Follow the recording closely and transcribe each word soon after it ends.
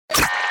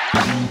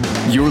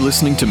You're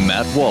listening to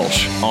Matt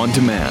Walsh On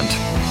Demand.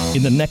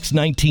 In the next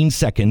 19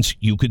 seconds,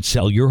 you could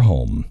sell your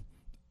home.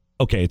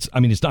 Okay, it's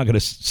not going to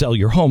sell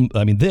your home,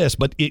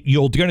 but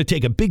you're going to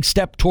take a big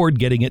step toward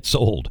getting it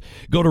sold.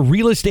 Go to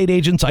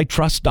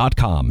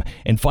realestateagentsitrust.com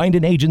and find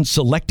an agent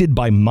selected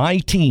by my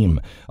team,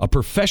 a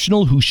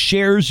professional who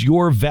shares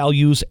your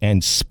values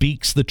and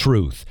speaks the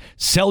truth.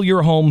 Sell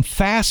your home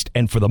fast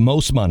and for the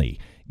most money.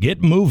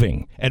 Get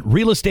moving at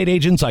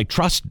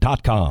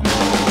realestateagentsitrust.com.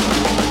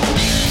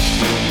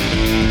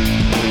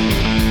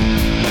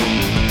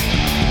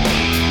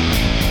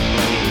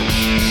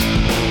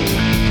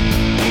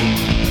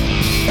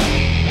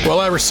 Well,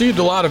 I received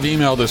a lot of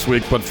email this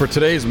week, but for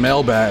today's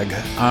mailbag,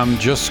 I'm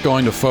just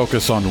going to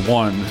focus on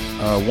one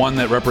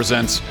that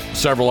represents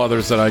several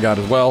others that I got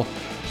as well.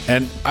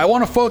 And I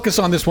want to focus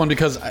on this one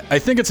because I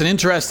think it's an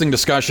interesting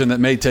discussion that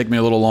may take me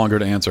a little longer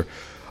to answer.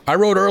 I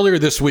wrote earlier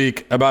this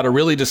week about a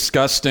really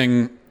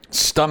disgusting,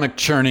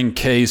 stomach-churning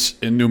case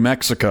in New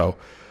Mexico.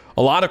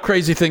 A lot of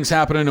crazy things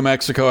happen in New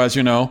Mexico, as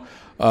you know.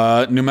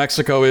 New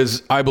Mexico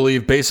is, I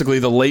believe, basically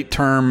the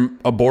late-term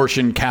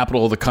abortion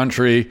capital of the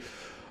country.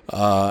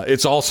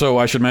 It's also,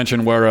 I should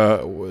mention, where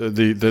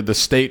the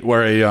state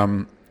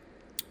where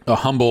a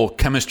humble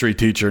chemistry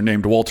teacher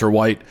named Walter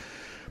White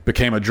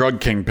became a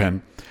drug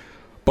kingpin.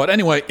 But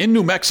anyway, in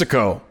New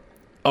Mexico,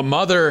 a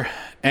mother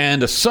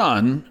and a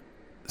son,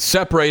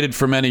 separated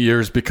for many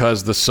years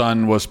because the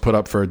son was put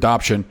up for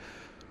adoption,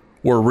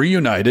 were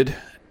reunited,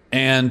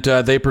 and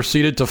they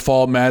proceeded to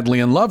fall madly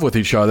in love with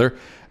each other,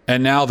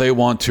 and now they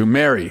want to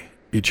marry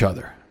each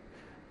other.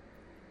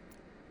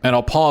 And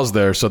I'll pause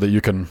there so that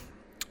you can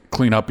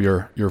clean up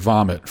your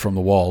vomit from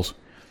the walls.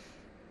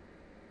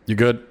 You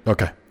good?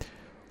 Okay.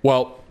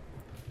 Well,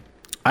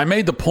 I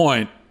made the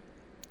point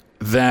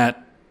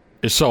that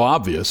is so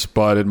obvious,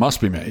 but it must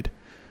be made.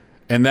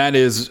 And that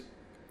is,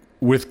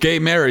 with gay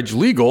marriage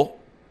legal,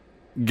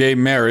 gay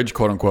marriage,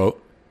 quote unquote,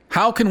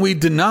 how can we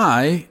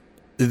deny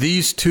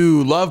these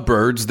two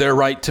lovebirds their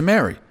right to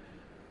marry?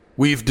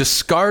 We've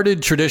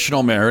discarded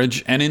traditional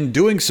marriage, and in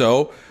doing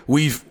so,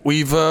 we've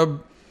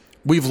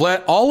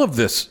let all of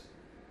this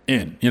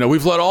in.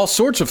 We've let all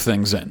sorts of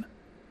things in,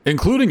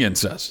 including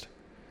incest.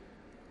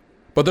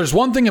 But there's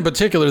one thing in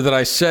particular that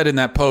I said in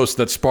that post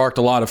that sparked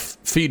a lot of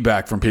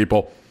feedback from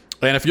people.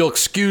 And if you'll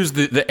excuse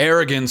the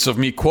arrogance of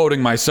me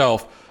quoting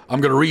myself,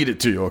 I'm going to read it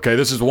to you, okay?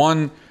 This is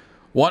one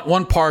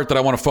part that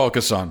I want to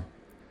focus on.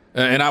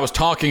 And I was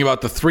talking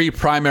about the three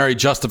primary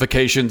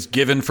justifications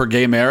given for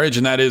gay marriage,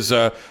 and that is,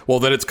 that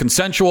it's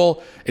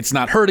consensual, it's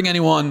not hurting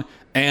anyone,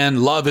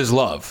 and love is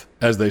love,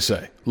 as they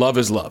say. Love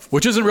is love,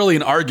 which isn't really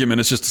an argument,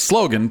 it's just a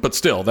slogan, but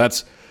still,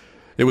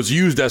 it was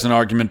used as an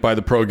argument by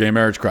the pro-gay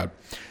marriage crowd.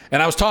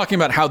 And I was talking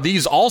about how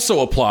these also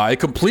apply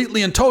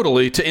completely and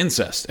totally to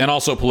incest, and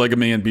also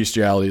polygamy and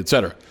bestiality,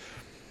 etc.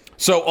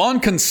 So on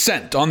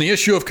consent, on the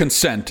issue of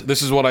consent,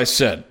 this is what I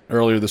said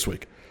earlier this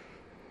week.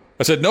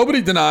 I said,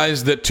 nobody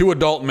denies that two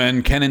adult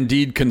men can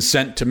indeed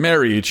consent to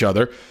marry each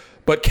other,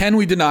 but can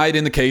we deny it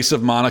in the case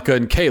of Monica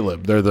and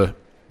Caleb? They're the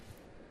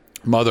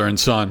mother and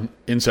son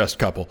incest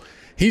couple.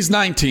 He's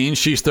 19,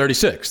 she's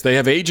 36. They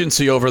have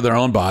agency over their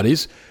own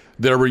bodies.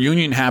 Their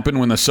reunion happened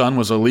when the son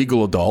was a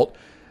legal adult.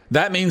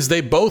 That means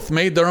they both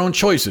made their own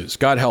choices.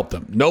 God help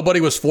them. Nobody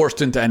was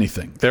forced into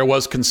anything. There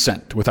was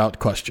consent, without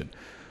question.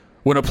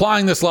 When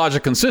applying this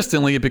logic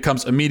consistently, it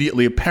becomes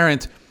immediately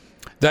apparent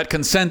that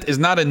consent is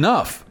not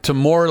enough to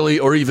morally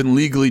or even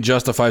legally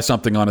justify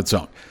something on its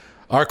own.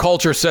 Our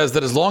culture says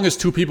that as long as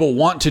two people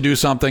want to do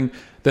something,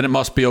 then it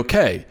must be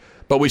okay.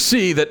 But we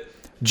see that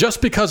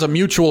just because a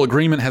mutual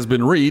agreement has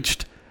been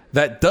reached,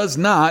 that does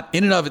not,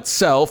 in and of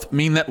itself,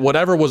 mean that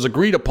whatever was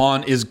agreed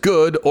upon is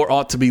good or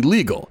ought to be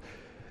legal.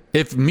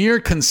 If mere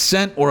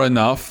consent were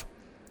enough,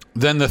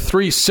 then the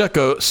three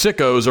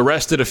sickos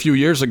arrested a few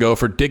years ago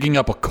for digging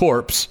up a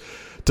corpse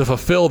to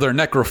fulfill their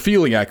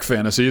necrophiliac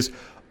fantasies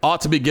ought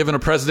to be given a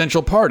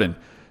presidential pardon.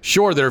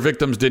 Sure, their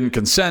victims didn't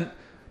consent,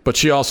 but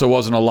she also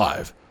wasn't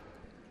alive.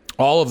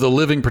 All of the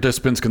living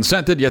participants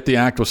consented, yet the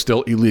act was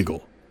still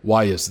illegal.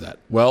 Why is that?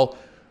 Well,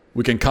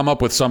 we can come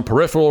up with some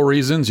peripheral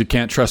reasons. You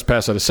can't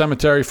trespass at a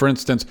cemetery, for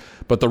instance.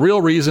 But the real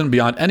reason,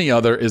 beyond any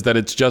other, is that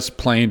it's just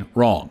plain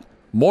wrong.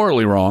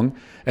 Morally wrong.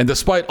 And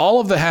despite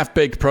all of the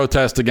half-baked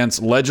protest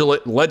against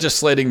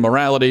legislating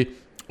morality,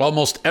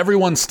 almost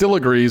everyone still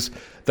agrees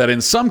that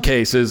in some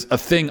cases, a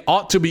thing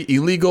ought to be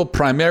illegal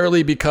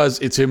primarily because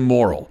it's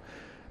immoral.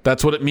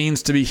 That's what it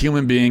means to be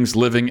human beings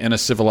living in a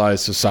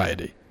civilized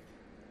society.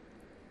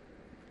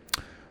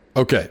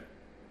 Okay,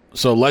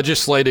 so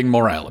legislating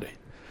morality.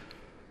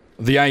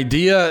 The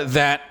idea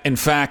that, in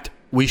fact,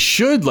 we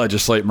should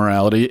legislate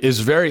morality is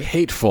very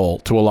hateful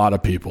to a lot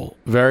of people,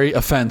 very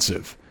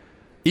offensive.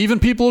 Even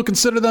people who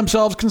consider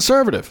themselves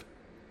conservative.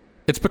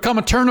 It's become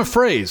a turn of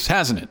phrase,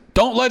 hasn't it?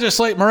 Don't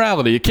legislate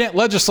morality. You can't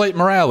legislate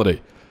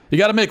morality. You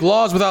got to make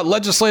laws without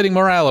legislating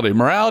morality.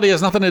 Morality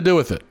has nothing to do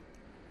with it.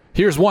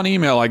 Here's one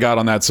email I got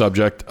on that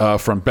subject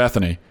from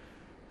Bethany.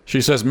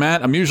 She says,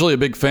 Matt, I'm usually a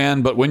big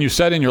fan, but when you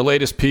said in your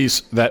latest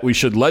piece that we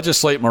should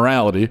legislate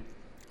morality,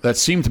 that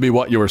seemed to be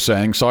what you were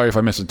saying. Sorry if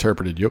I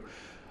misinterpreted you.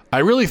 I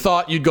really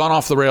thought you'd gone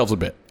off the rails a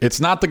bit. It's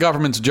not the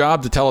government's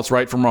job to tell us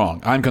right from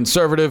wrong. I'm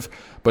conservative,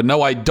 but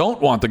no, I don't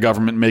want the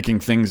government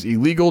making things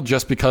illegal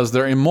just because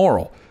they're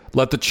immoral.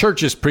 Let the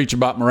churches preach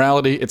about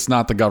morality. It's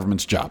not the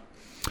government's job.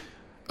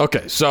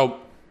 Okay, so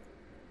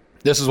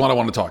this is what I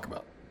want to talk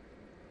about.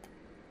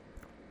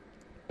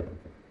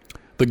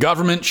 The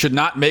government should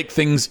not make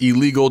things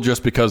illegal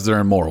just because they're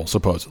immoral,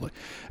 supposedly.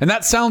 And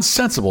that sounds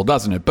sensible,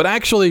 doesn't it? But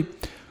actually,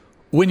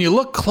 when you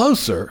look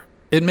closer,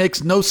 it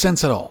makes no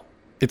sense at all.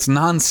 It's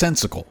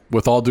nonsensical,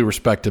 with all due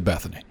respect to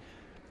Bethany.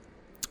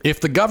 If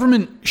the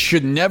government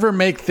should never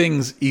make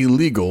things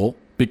illegal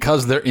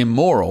because they're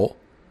immoral,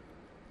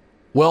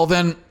 well,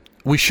 then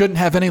we shouldn't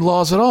have any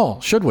laws at all,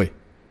 should we?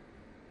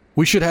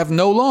 We should have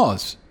no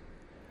laws.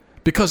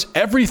 Because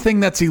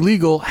everything that's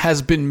illegal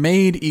has been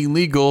made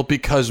illegal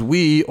because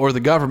we, or the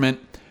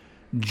government,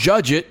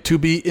 judge it to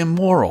be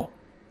immoral.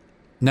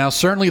 Now,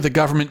 certainly the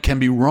government can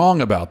be wrong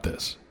about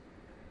this,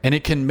 and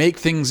it can make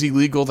things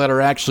illegal that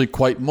are actually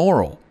quite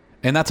moral.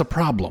 And that's a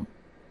problem.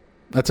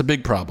 That's a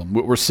big problem.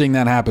 We're seeing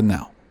that happen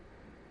now.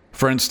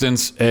 For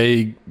instance,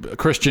 a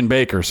Christian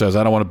baker says,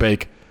 I don't want to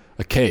bake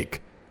a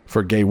cake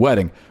for a gay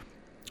wedding.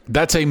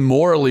 That's a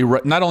morally,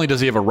 not only does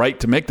he have a right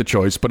to make the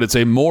choice, but it's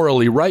a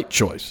morally right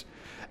choice.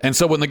 And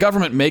so when the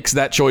government makes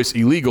that choice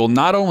illegal,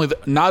 not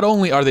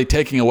only are they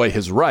taking away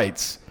his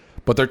rights,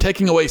 but they're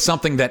taking away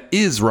something that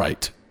is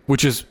right,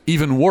 which is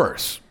even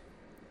worse.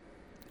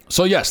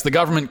 So yes, the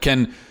government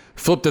can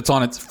flip this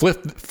on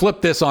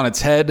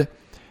its head.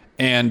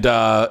 And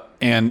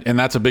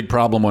that's a big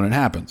problem when it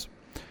happens.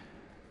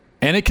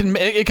 And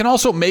it can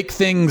also make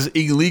things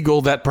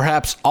illegal that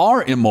perhaps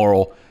are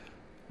immoral,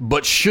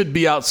 but should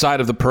be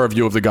outside of the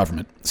purview of the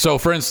government. So,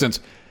 for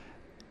instance,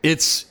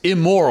 it's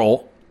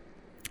immoral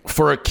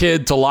for a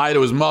kid to lie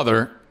to his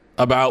mother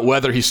about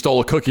whether he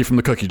stole a cookie from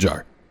the cookie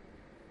jar.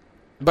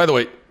 By the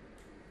way,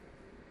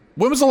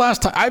 when was the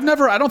last time? I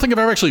don't think I've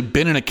ever actually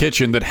been in a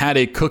kitchen that had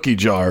a cookie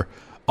jar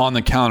on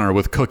the counter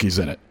with cookies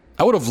in it.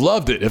 I would have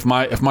loved it if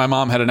my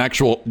mom had an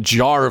actual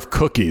jar of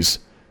cookies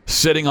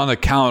sitting on the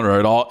counter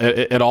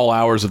at all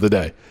hours of the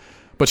day.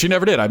 But she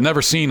never did. I've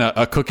never seen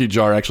a cookie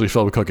jar actually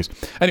filled with cookies.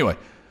 Anyway,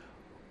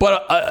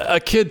 but a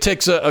kid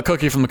takes a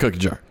cookie from the cookie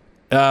jar.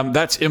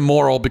 That's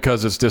immoral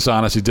because it's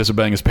dishonest. He's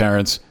disobeying his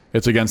parents.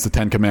 It's against the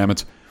 10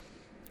 Commandments.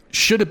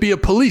 Should it be a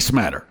police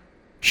matter?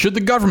 Should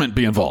the government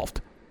be involved?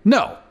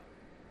 No.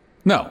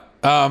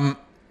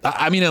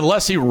 I mean,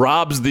 unless he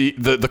robs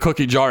the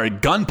cookie jar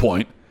at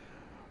gunpoint,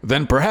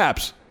 then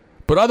perhaps.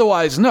 But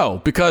otherwise, no.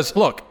 Because,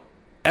 look,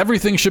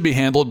 everything should be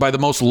handled by the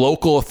most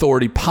local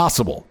authority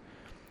possible,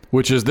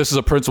 this is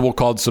a principle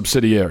called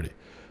subsidiarity,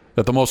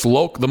 that the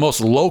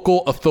most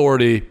local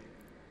authority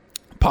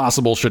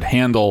possible should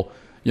handle,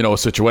 a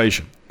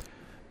situation.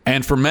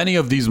 And for many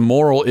of these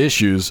moral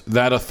issues,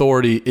 that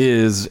authority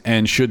is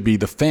and should be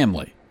the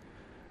family.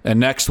 And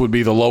next would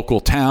be the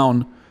local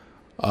town,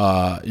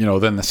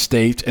 then the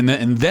state, and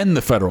then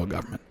the federal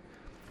government.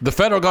 The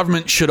federal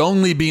government should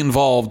only be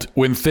involved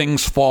when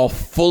things fall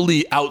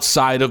fully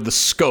outside of the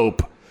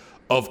scope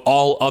of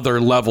all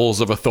other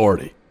levels of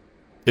authority.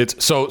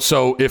 It's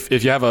so if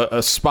you have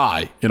a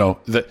spy,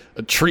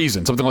 a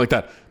treason, something like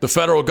that, the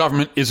federal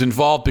government is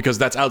involved because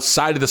that's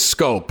outside of the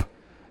scope.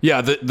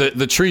 Yeah,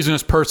 the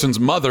treasonous person's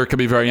mother could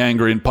be very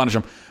angry and punish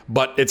him,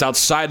 but it's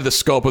outside of the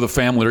scope of the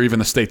family or even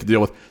the state to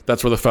deal with.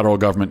 That's where the federal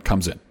government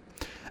comes in.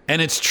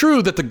 And it's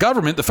true that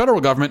the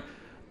federal government,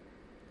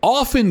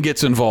 often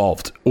gets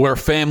involved where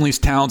families,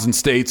 towns, and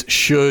states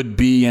should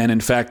be and, in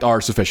fact,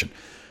 are sufficient.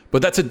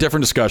 But that's a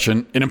different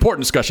discussion, an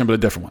important discussion, but a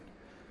different one.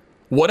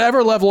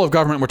 Whatever level of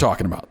government we're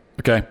talking about,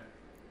 okay?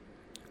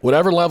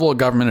 Whatever level of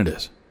government it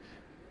is,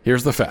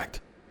 here's the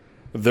fact.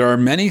 There are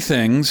many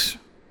things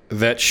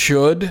that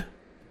should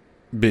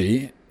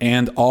be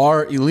and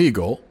are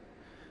illegal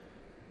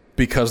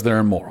because they're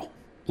immoral.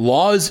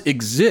 Laws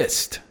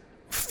exist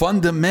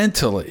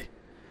fundamentally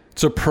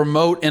to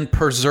promote and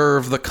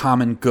preserve the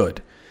common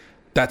good.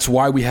 That's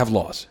why we have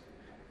laws.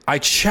 I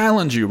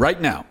challenge you right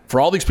now, for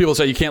all these people who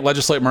say you can't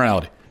legislate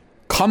morality,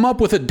 come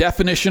up with a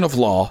definition of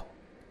law,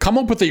 come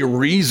up with a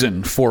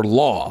reason for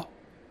law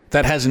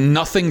that has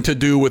nothing to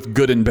do with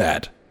good and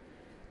bad.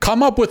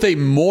 Come up with a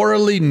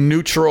morally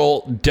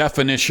neutral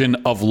definition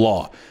of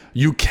law.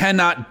 You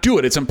cannot do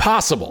it. It's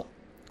impossible.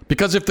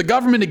 Because if the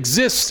government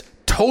exists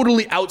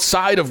totally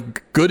outside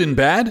of good and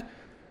bad,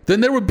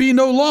 then there would be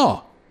no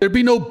law. There'd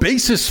be no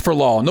basis for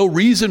law, no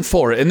reason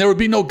for it, and there would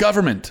be no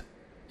government.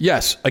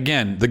 Yes,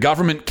 again, the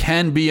government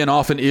can be and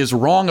often is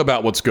wrong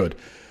about what's good,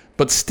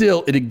 but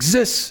still it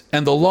exists,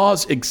 and the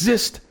laws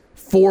exist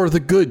for the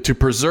good, to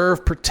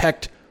preserve,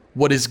 protect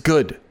what is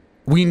good.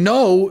 We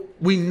know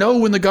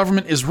when the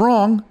government is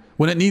wrong,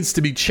 when it needs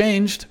to be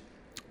changed,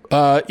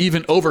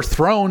 even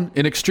overthrown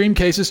in extreme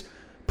cases,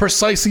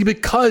 precisely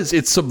because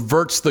it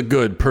subverts the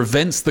good,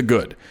 prevents the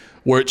good,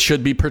 where it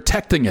should be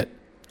protecting it.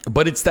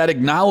 But it's that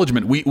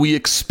acknowledgement. We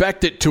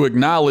expect it to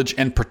acknowledge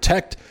and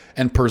protect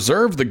and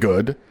preserve the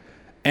good.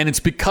 And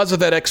it's because of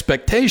that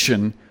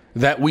expectation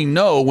that we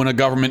know when a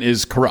government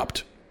is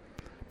corrupt.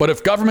 But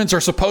if governments are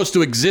supposed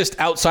to exist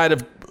outside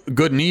of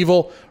good and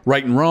evil,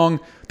 right and wrong,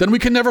 then we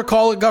can never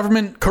call a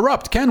government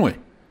corrupt, can we?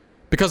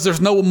 Because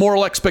there's no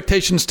moral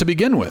expectations to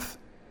begin with.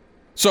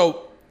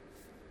 So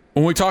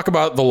when we talk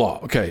about the law,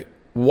 okay,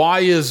 why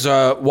is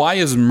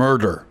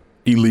murder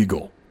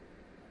illegal?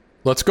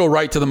 Let's go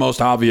right to the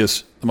most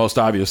obvious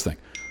thing.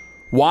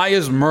 Why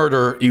is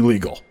murder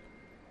illegal?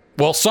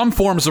 Well, some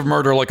forms of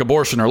murder like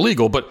abortion are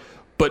legal, but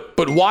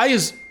why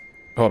is...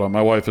 Hold on,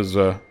 my wife is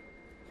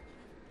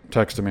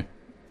texting me.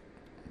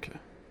 Okay.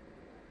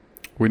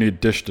 We need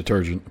dish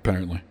detergent,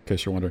 apparently, in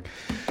case you're wondering.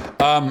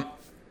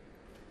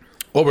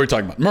 What were we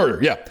talking about? Murder,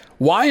 yeah.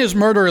 Why is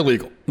murder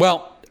illegal?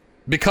 Well,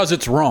 because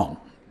it's wrong.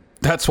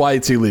 That's why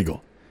it's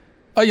illegal.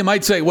 Oh, you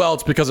might say, well,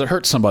 it's because it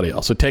hurts somebody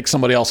else. It takes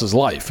somebody else's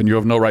life, and you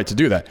have no right to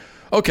do that.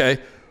 Okay,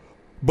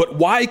 but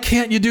why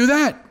can't you do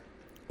that?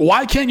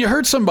 Why can't you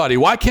hurt somebody?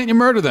 Why can't you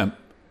murder them?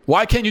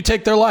 Why can't you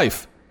take their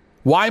life?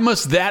 Why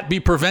must that be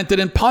prevented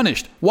and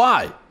punished?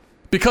 Why?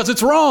 Because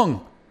it's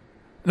wrong.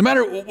 No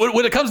matter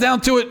when it comes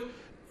down to it,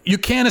 you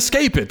can't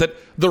escape it. That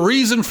the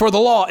reason for the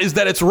law is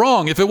that it's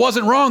wrong. If it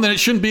wasn't wrong, then it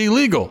shouldn't be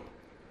illegal.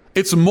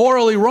 It's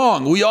morally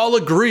wrong. We all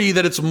agree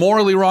that it's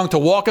morally wrong to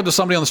walk up to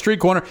somebody on the street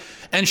corner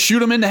and shoot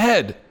them in the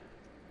head.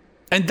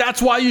 And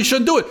that's why you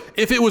shouldn't do it.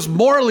 If it was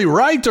morally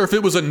right, or if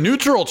it was a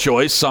neutral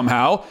choice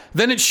somehow,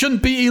 then it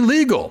shouldn't be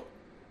illegal.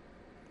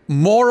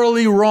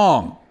 Morally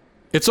wrong.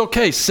 It's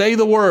okay. Say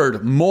the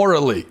word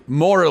morally.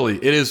 Morally.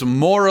 It is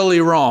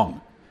morally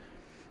wrong.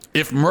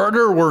 If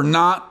murder were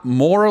not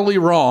morally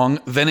wrong,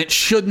 then it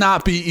should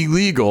not be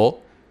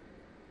illegal,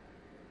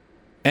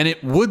 and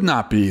it would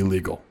not be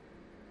illegal.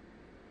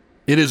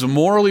 It is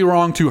morally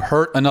wrong to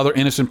hurt another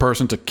innocent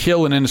person, to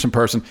kill an innocent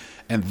person,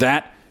 and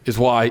that is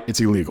why it's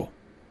illegal.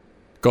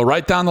 Go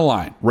right down the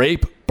line.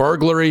 Rape,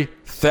 burglary,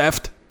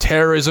 theft,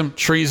 terrorism,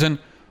 treason,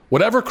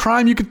 whatever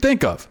crime you could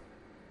think of.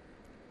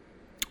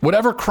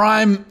 Whatever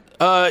crime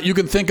you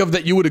can think of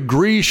that you would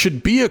agree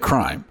should be a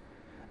crime.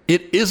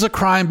 It is a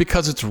crime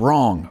because it's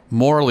wrong,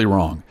 morally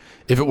wrong.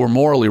 If it were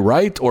morally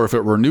right, or if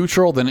it were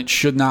neutral, then it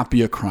should not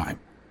be a crime.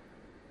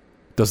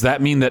 Does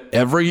that mean that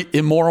every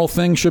immoral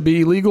thing should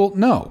be illegal?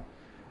 No.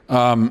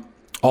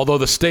 Although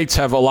the states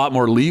have a lot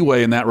more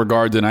leeway in that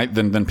regard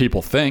than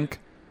people think.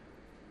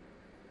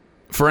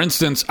 For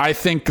instance, I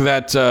think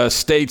that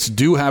states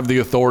do have the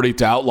authority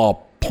to outlaw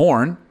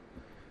porn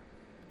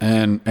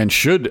and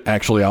should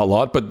actually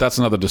outlaw it, but that's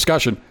another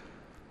discussion.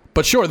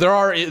 But sure, there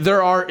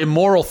are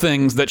immoral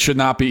things that should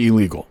not be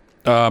illegal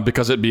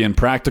because it'd be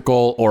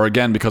impractical, or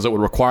again, because it would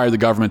require the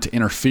government to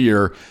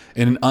interfere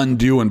in an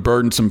undue and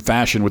burdensome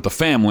fashion with the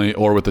family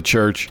or with the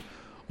church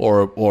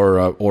or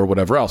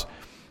whatever else.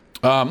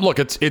 Look,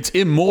 it's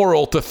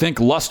immoral to think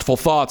lustful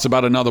thoughts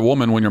about another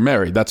woman when you're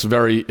married. That's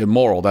very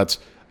immoral. That's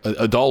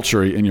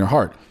adultery in your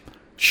heart.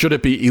 Should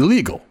it be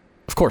illegal?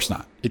 Of course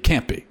not. It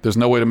can't be. There's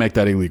no way to make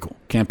that illegal.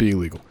 Can't be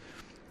illegal.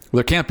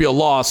 There can't be a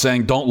law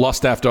saying don't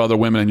lust after other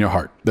women in your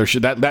heart.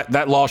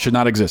 That law should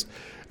not exist.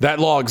 That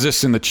law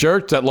exists in the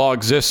church. That law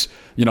exists,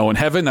 in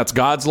heaven. That's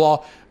God's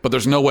law. But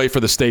there's no way for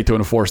the state to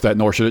enforce that,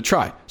 nor should it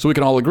try. So we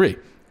can all agree.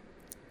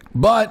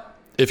 But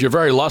if you're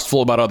very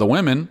lustful about other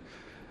women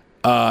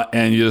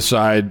and you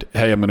decide,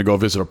 hey, I'm going to go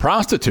visit a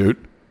prostitute,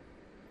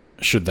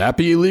 should that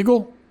be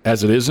illegal,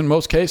 as it is in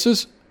most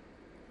cases?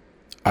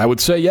 I would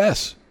say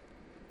yes.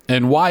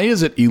 And why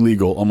is it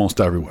illegal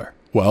almost everywhere?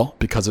 Well,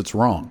 because it's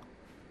wrong.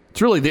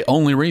 It's really the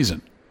only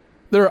reason.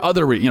 There are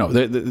other,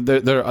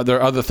 there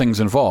are other things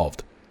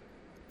involved.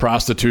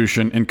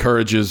 Prostitution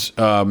encourages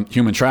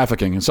human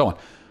trafficking and so on.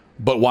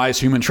 But why is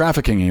human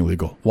trafficking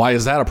illegal? Why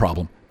is that a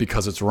problem?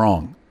 Because it's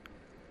wrong.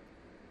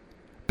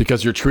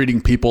 Because you're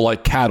treating people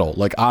like cattle,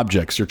 like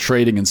objects. You're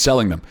trading and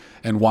selling them.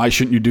 And why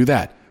shouldn't you do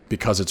that?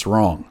 Because it's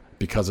wrong.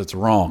 Because it's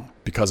wrong.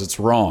 Because it's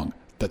wrong.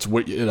 That's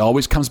what it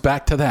always comes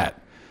back to that.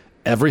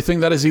 Everything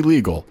that is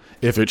illegal,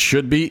 if it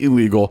should be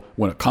illegal,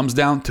 when it comes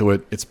down to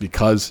it, it's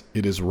because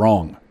it is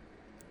wrong.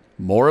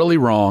 Morally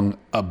wrong,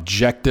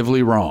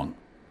 objectively wrong.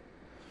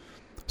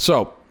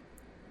 So,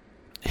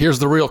 here's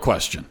the real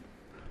question.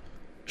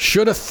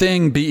 Should a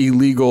thing be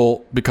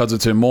illegal because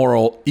it's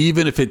immoral,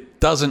 even if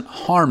it doesn't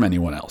harm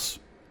anyone else?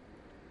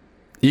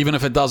 Even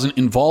if it doesn't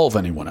involve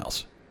anyone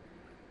else?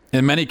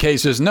 In many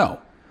cases, no.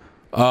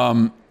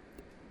 To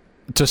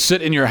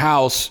sit in your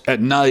house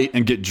at night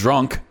and get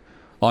drunk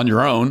on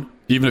your own,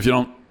 even if you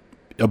don't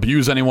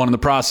abuse anyone in the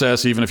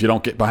process, even if you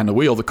don't get behind the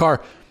wheel of the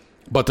car,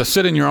 but to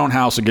sit in your own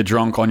house and get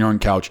drunk on your own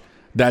couch,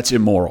 that's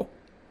immoral.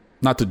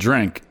 Not to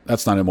drink,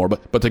 that's not immoral,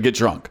 but to get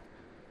drunk.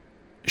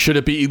 Should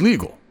it be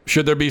illegal?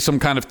 Should there be some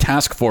kind of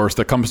task force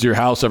that comes to your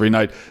house every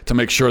night to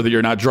make sure that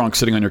you're not drunk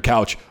sitting on your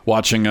couch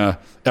watching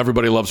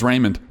Everybody Loves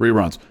Raymond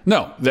reruns?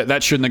 No,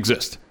 that shouldn't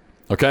exist.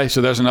 Okay,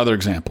 so there's another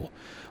example.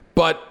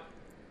 But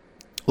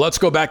let's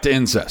go back to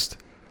incest.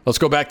 Let's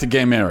go back to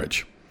gay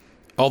marriage.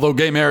 Although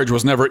gay marriage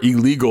was never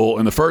illegal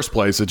in the first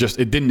place, it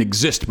didn't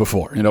exist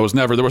before. There was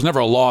never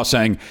a law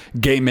saying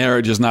gay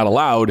marriage is not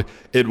allowed.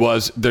 It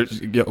was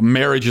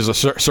marriage is a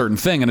certain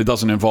thing, and it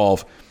doesn't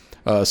involve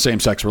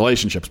same-sex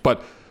relationships.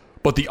 But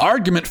the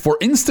argument for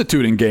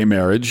instituting gay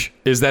marriage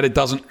is that it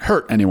doesn't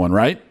hurt anyone,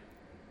 right?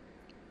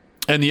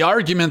 And the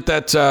argument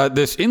that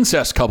this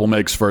incest couple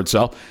makes for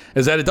itself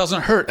is that it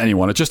doesn't hurt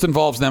anyone. It just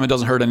involves them. It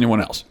doesn't hurt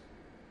anyone else.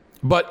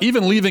 But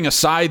even leaving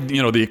aside,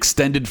 the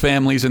extended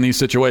families in these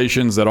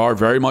situations that are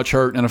very much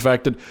hurt and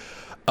affected,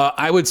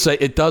 I would say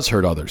it does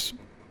hurt others.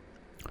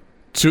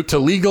 To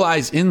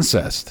legalize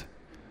incest,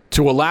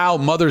 to allow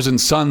mothers and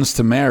sons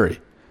to marry,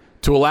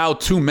 to allow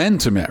two men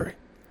to marry,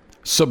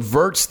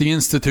 subverts the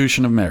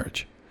institution of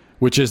marriage,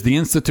 which is the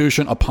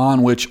institution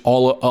upon which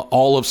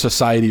all of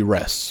society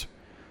rests.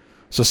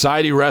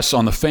 Society rests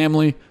on the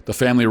family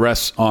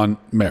rests on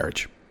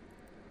marriage.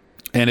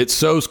 And it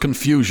sows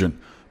confusion,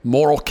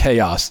 moral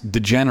chaos,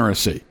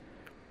 degeneracy.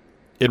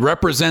 It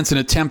represents an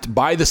attempt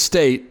by the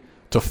state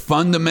to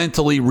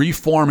fundamentally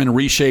reform and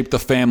reshape the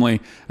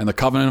family and the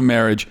covenant of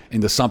marriage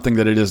into something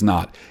that it is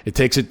not. It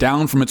takes it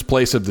down from its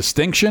place of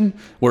distinction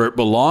where it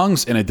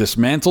belongs, and it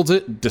dismantles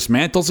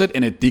it,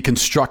 and it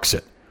deconstructs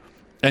it.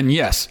 And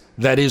yes,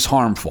 that is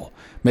harmful.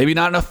 Maybe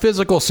not in a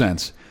physical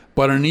sense,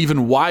 but in an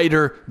even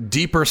wider,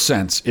 deeper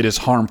sense, it is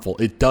harmful.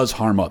 It does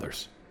harm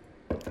others.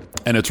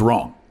 And it's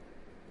wrong.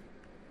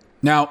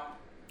 Now,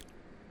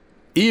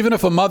 even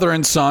if a mother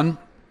and son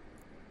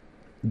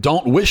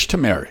don't wish to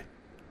marry,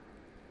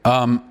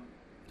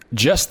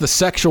 just the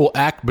sexual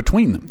act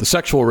between them, the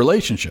sexual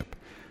relationship,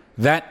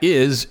 that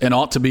is and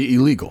ought to be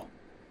illegal.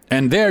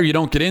 And there you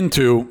don't get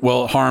into,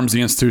 well, it harms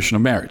the institution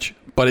of marriage,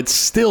 but it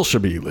still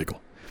should be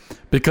illegal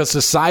because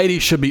society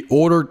should be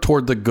ordered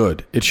toward the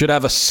good. It should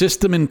have a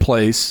system in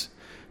place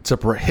to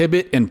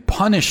prohibit and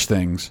punish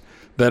things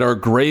that are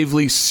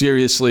gravely,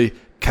 seriously,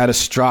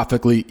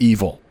 catastrophically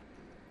evil.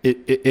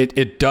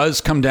 It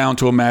does come down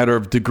to a matter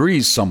of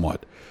degrees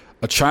somewhat.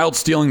 A child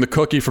stealing the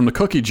cookie from the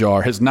cookie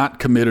jar has not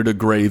committed a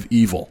grave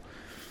evil.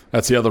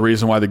 That's the other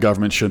reason why the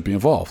government shouldn't be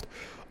involved.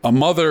 A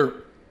mother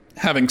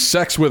having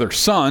sex with her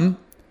son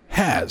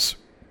has.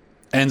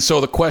 And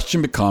so the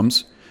question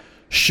becomes,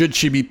 should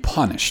she be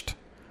punished?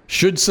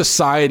 Should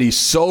society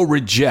so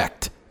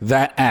reject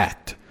that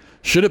act?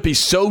 Should it be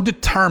so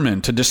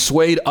determined to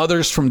dissuade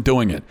others from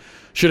doing it?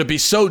 Should it be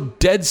so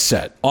dead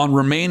set on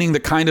remaining the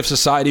kind of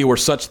society where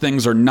such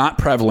things are not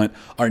prevalent,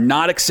 are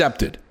not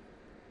accepted,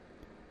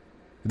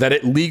 that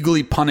it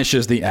legally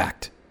punishes the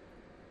act?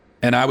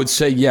 And I would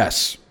say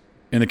yes.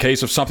 In the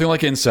case of something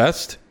like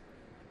incest,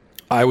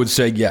 I would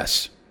say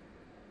yes.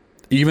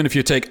 Even if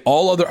you take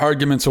all other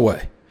arguments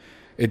away,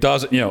 it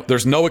doesn't,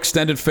 there's no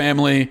extended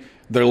family.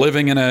 They're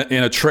living in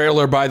a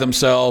trailer by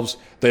themselves.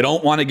 They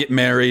don't want to get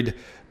married.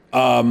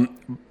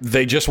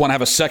 They just want to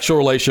have a sexual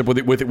relationship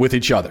with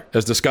each other,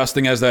 as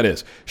disgusting as that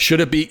is. Should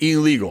it be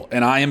illegal?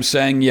 And I am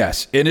saying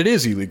yes. And it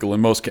is illegal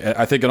in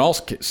I think in all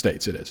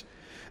states it is.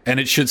 And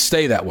it should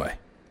stay that way.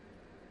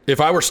 If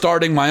I were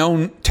starting my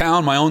own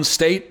town, my own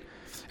state,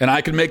 and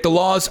I could make the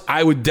laws,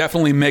 I would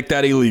definitely make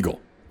that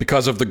illegal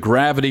because of the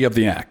gravity of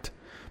the act,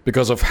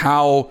 because of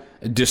how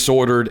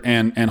disordered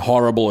and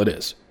horrible it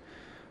is.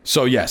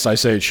 So yes, I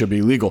say it should be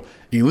illegal.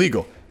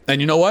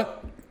 And you know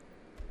what?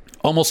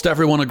 Almost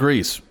everyone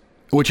agrees,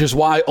 which is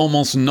why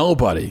almost no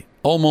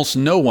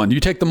one, you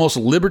take the most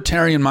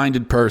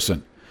libertarian-minded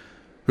person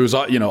who's,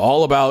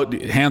 all about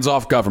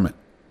hands-off government,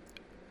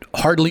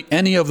 hardly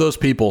any of those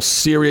people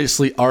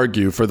seriously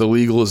argue for the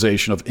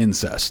legalization of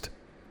incest.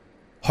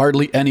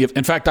 Hardly any of,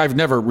 in fact, I've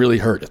never really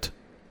heard it.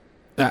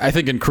 I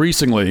think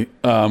increasingly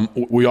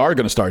we are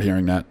going to start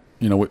hearing that.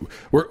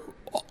 We're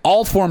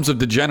all forms of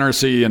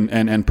degeneracy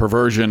and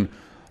perversion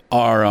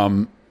are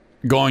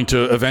going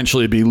to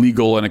eventually be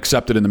legal and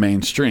accepted in the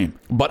mainstream.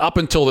 But up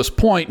until this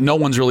point, no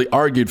one's really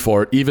argued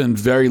for it, even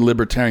very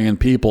libertarian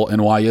people.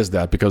 And why is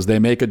that? Because they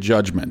make a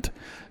judgment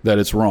that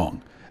it's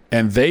wrong.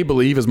 And they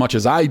believe, as much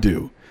as I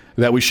do,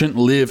 that we shouldn't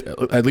live,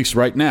 at least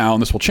right now,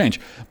 and this will change,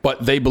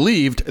 but they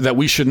believed that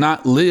we should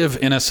not live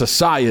in a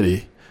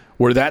society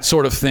where that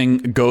sort of thing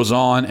goes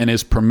on and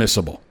is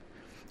permissible.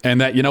 And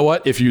that, you know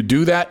what, if you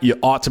do that, you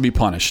ought to be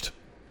punished.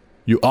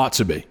 You ought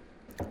to be.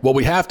 What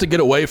we have to get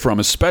away from,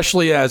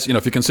 especially as,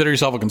 if you consider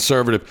yourself a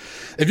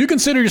conservative, if you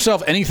consider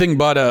yourself anything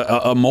but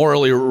a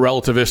morally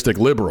relativistic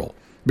liberal,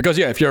 because,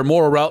 if you're a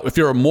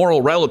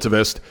moral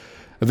relativist,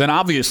 then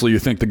obviously you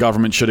think the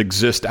government should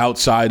exist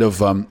outside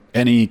of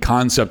any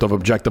concept of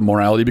objective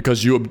morality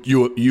because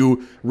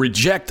you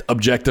reject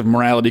objective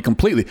morality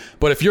completely.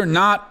 But if you're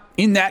not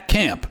in that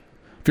camp,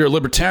 if you're a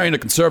libertarian, a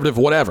conservative,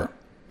 whatever,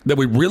 then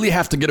we really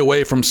have to get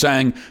away from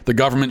saying the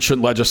government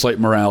shouldn't legislate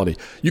morality.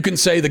 You can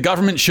say the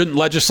government shouldn't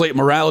legislate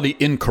morality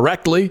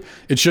incorrectly.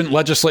 It shouldn't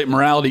legislate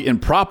morality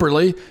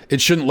improperly. It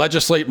shouldn't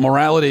legislate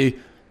morality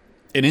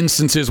in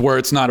instances where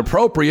it's not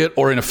appropriate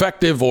or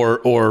ineffective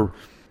or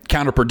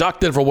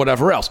counterproductive or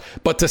whatever else.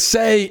 But to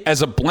say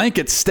as a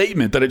blanket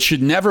statement that it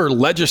should never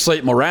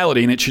legislate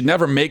morality and it should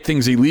never make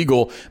things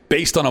illegal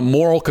based on a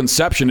moral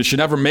conception, it should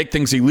never make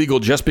things illegal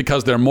just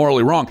because they're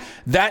morally wrong,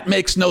 that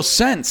makes no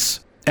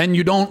sense. And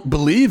you don't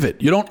believe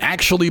it. You don't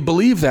actually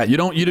believe that. You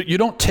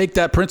don't take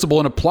that principle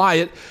and apply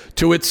it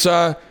to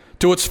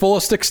its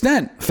fullest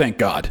extent, thank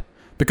God.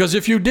 Because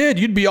if you did,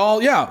 you'd be all,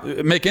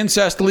 make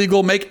incest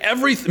legal, make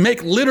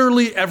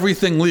literally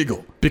everything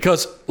legal.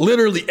 Because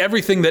literally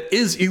everything that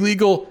is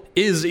illegal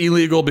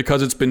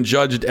because it's been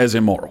judged as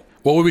immoral.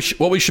 What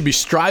we should be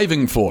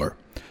striving for,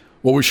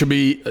 what we should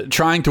be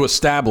trying to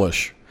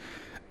establish,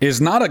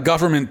 is not a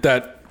government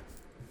that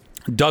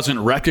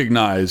doesn't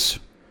recognize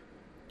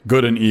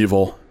good and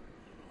evil,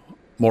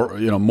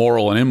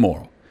 moral and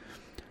immoral,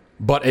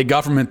 but a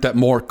government that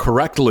more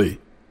correctly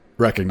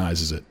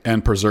recognizes it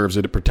and preserves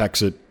it,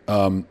 protects it,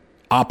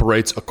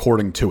 operates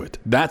according to it.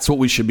 That's what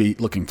we should be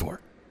looking for.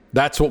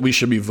 That's what we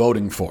should be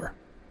voting for.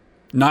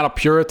 Not a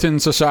Puritan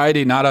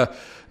society, not a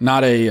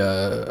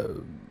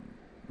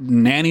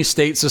nanny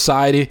state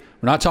society.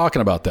 We're not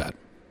talking about that.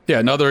 Yeah,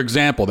 another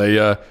example. They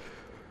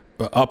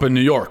up in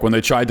New York when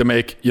they tried to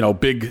make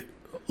big,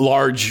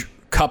 large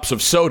cups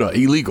of soda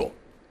illegal,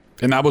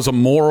 and that was a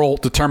moral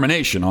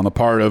determination on the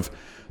part of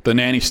the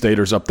nanny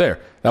staters up there.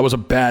 That was a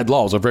bad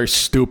law. It was a very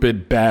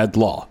stupid, bad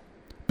law.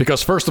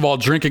 Because first of all,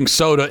 drinking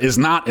soda is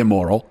not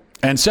immoral.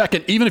 And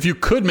second, even if you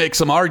could make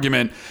some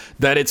argument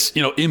that it's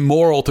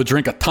immoral to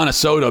drink a ton of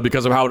soda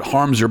because of how it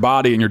harms your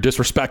body and you're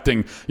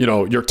disrespecting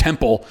your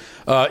temple,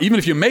 even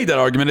if you made that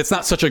argument, it's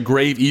not such a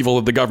grave evil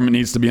that the government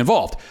needs to be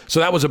involved. So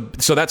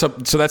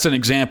that's an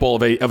example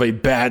of a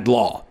bad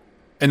law,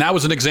 and that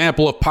was an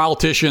example of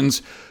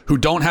politicians who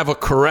don't have a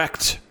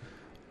correct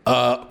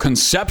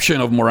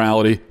conception of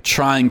morality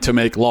trying to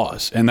make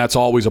laws, and that's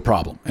always a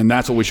problem. And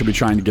that's what we should be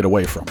trying to get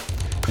away from,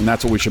 and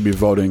that's what we should be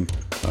voting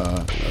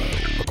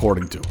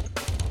according to.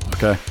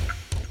 Okay,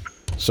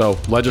 so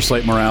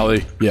legislate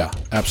morality, yeah,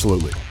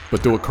 absolutely,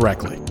 but do it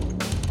correctly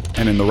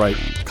and in the right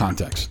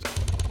context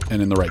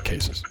and in the right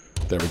cases.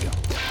 There we go.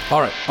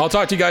 All right, I'll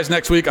talk to you guys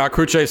next week.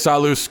 Cruce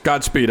salus.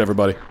 Godspeed,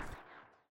 everybody.